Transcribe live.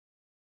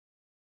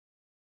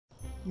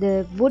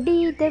The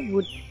Woody the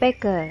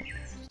Woodpecker.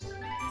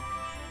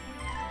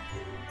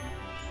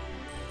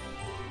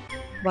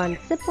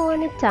 Once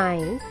upon a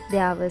time,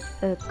 there was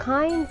a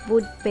kind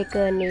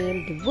woodpecker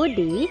named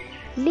Woody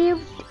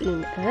lived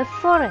in a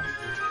forest.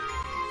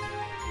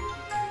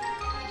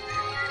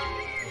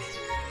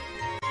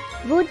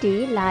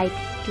 Woody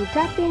likes to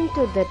tap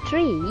into the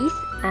trees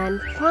and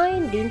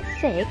find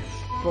insects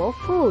for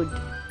food.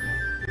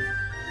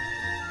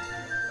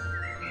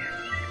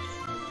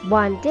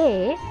 One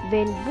day,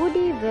 when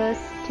Woody was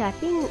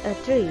tapping a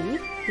tree,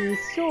 he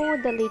saw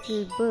the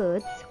little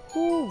birds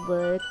who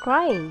were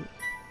crying.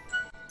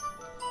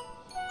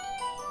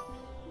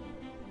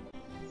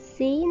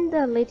 Seeing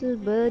the little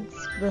birds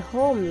were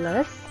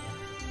homeless,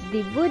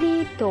 the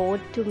Woody thought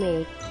to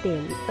make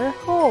them a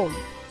home.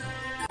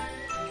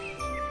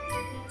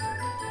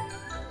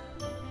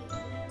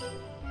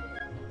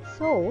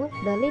 So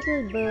the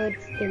little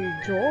birds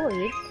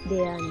enjoyed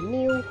their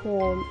new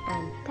home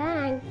and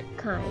thanked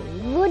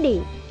kind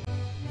Woody.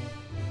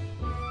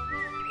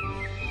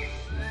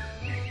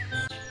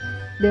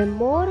 The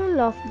moral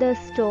of the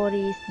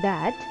story is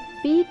that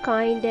be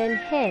kind and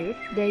help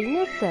the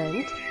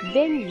innocent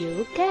when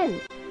you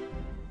can.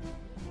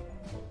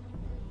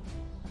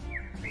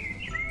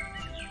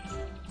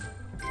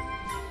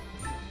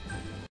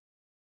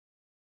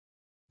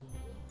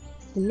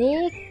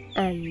 Snake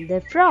and the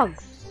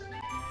Frogs.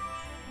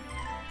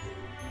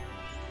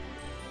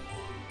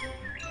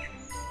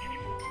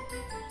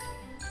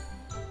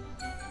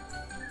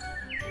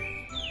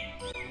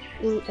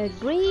 In a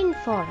green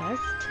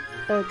forest,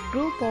 a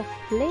group of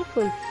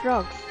playful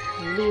frogs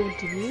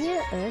lived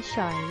near a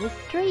shiny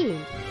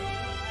stream.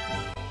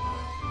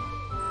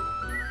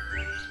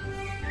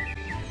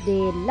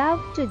 They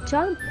loved to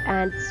jump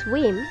and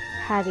swim,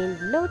 having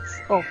lots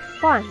of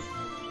fun.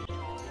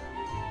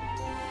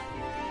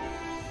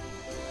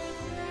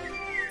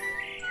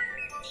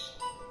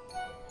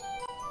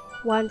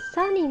 One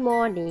sunny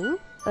morning,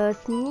 a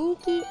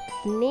sneaky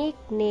snake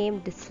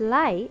named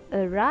Sly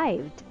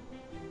arrived,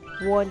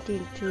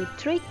 wanting to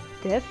trick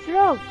the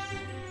frogs.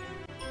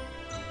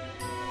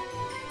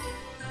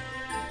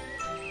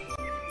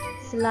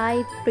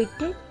 Sly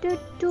pretended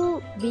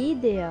to be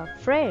their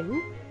friend,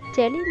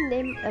 telling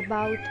them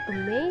about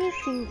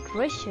amazing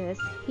treasures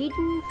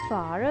hidden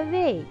far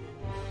away.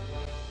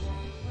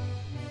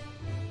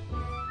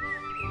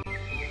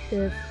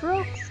 The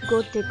frogs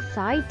got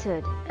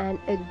excited and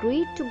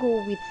agreed to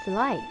go with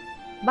Sly,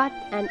 but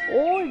an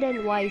old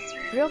and wise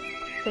frog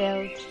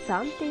felt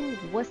something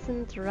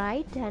wasn't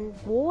right and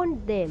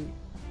warned them.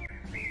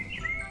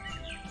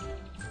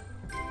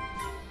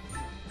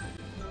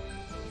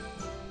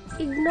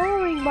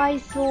 Ignoring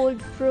wise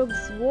old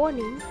frog's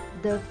warning,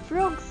 the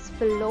frogs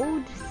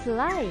followed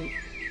Sly.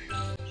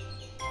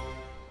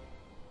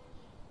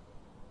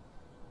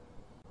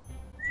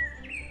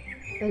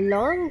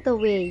 Along the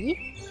way,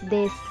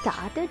 they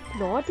started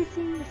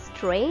noticing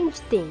strange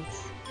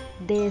things.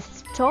 They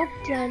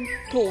stopped and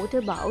thought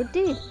about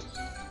it.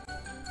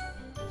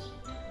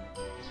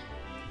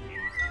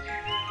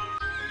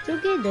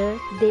 Together,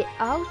 they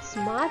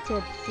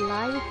outsmarted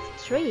Sly's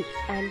trick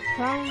and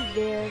found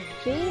their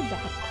way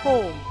back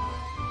home.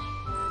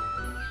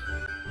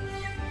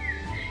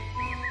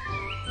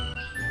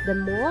 The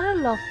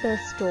moral of the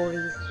story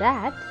is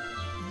that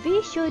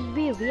we should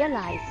be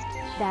realized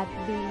that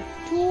being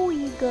too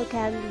eager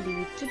can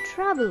lead to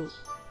trouble,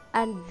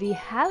 and we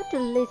have to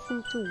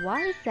listen to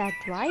wise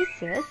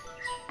advices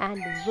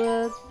and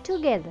work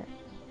together.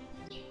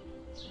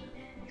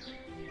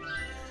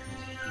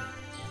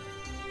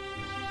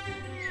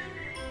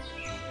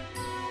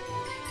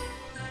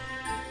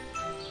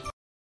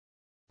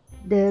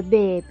 The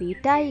baby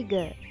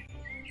tiger.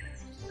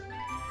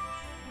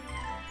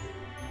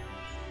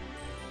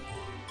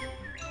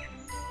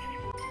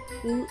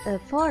 In a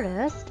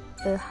forest,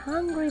 a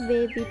hungry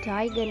baby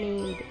tiger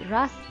named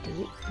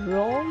Rusty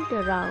roamed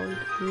around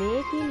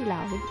making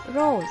loud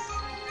roars.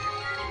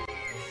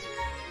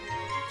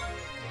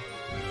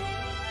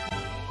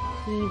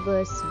 He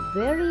was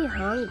very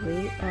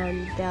hungry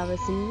and there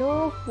was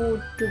no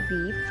food to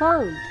be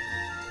found.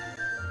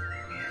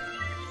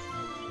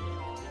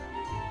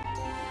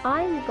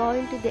 I'm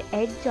going to the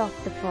edge of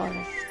the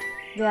forest,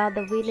 where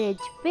the village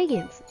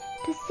begins,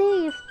 to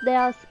see if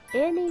there's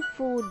any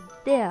food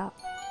there.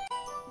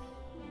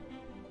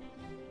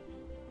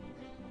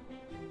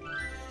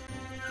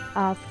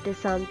 After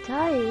some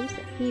time,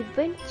 he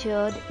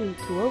ventured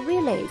into a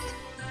village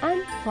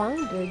and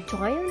found a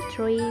giant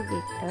tree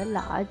with a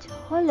large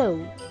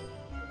hollow.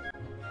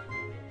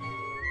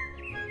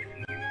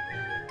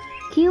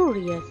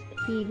 Curious,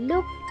 he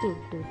looked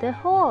into the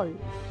hole.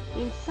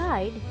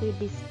 Inside, he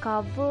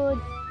discovered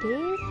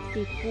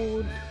tasty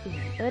food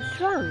in a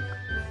trunk.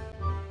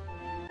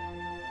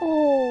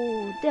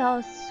 Oh,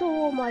 there's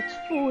so much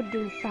food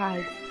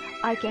inside.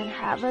 I can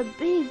have a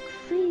big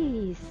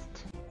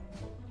feast.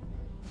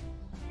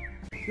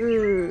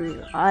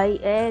 I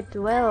ate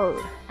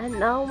well, and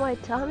now my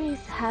tummy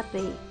is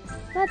happy,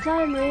 but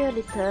I'm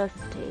really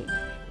thirsty.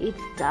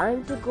 It's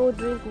time to go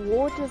drink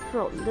water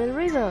from the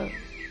river.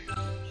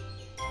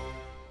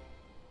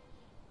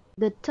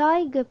 The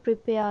tiger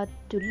prepared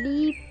to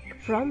leap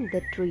from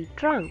the tree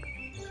trunk,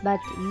 but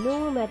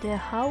no matter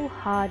how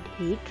hard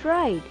he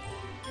tried,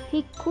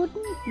 he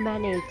couldn't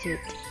manage it.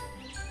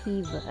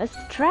 He was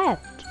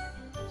trapped.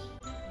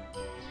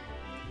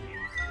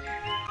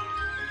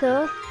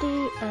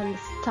 Thirsty and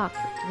stuck,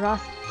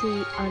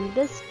 Rusty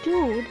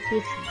understood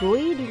his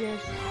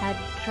greediness had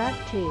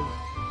trapped him.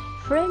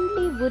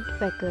 Friendly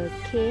Woodpecker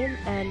came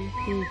and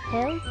he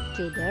helped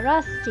the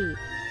Rusty.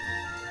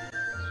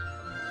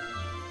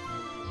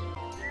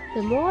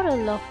 The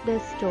moral of the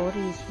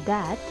story is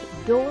that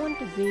don't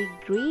be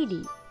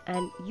greedy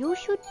and you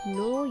should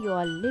know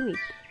your limit,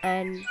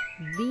 and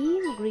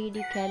being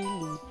greedy can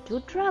lead to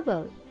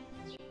trouble.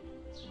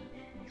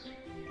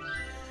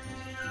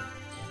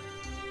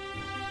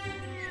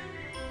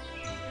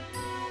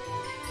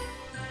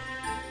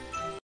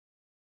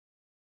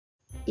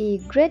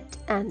 Egret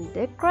and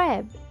the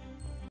Crab.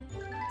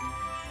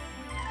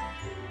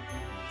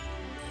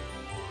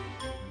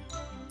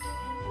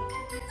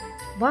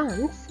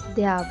 Once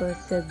there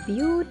was a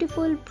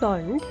beautiful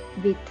pond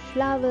with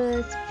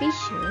flowers,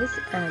 fishes,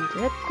 and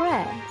a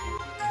crab.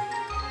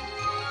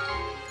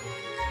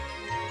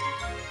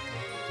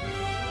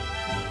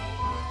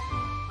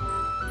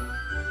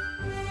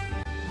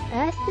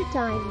 As the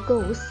time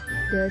goes,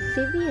 the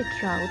severe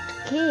drought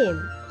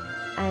came,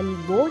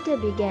 and water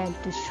began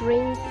to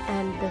shrink,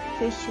 and the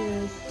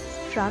fishes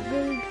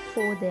struggled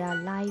for their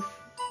life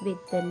with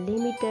the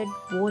limited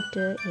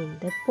water in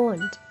the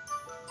pond.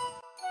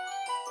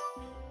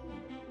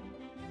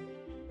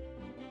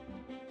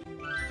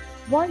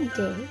 One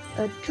day,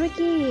 a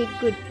tricky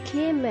egret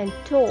came and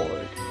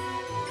told,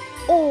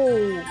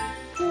 "Oh,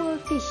 poor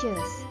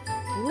fishes,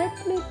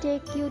 let me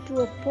take you to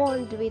a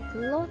pond with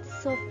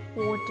lots of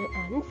water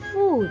and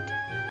food."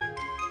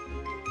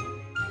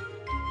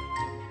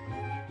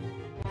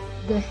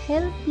 The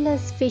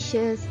helpless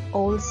fishes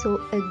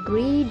also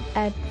agreed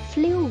and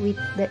flew with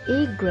the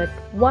egret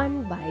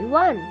one by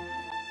one.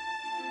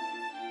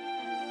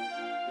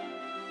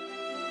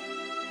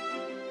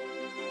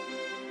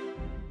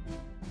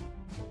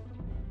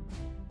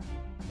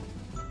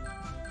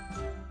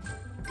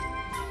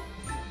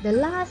 The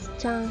last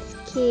chance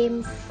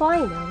came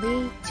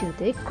finally to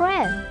the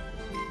crab.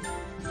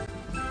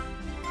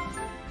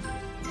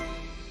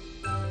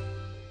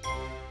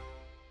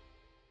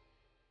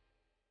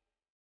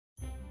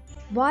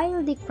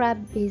 While the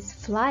crab is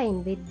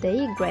flying with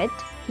the egret,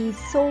 he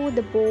saw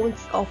the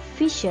bones of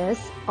fishes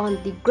on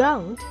the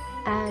ground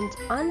and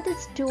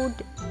understood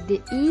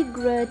the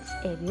egret's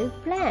evil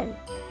plan.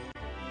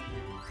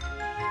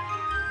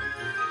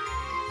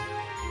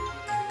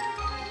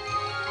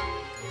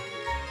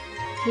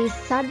 He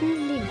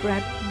suddenly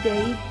grabbed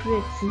the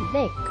egret's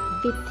neck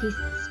with his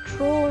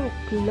strong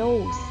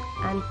claws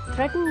and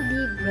threatened the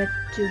egret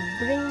to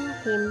bring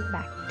him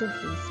back to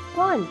his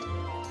pond.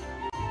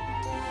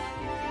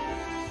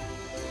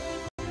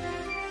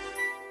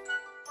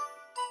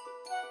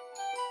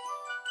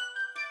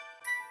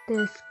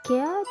 The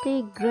scared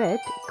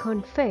egret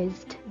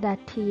confessed that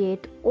he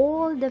ate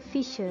all the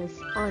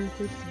fishes on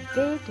his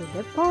way to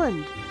the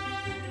pond.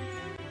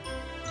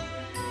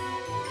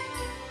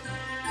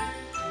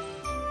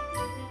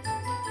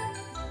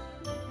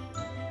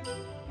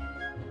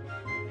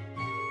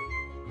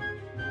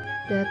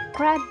 The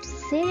crab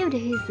saved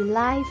his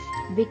life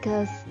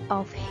because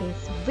of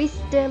his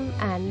wisdom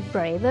and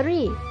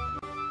bravery.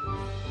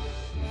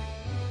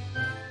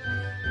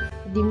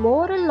 The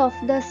moral of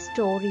the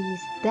story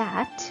is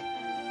that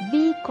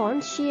be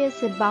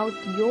conscious about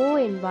your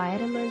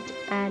environment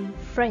and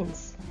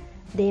friends.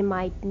 They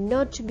might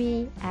not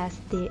be as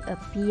they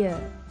appear.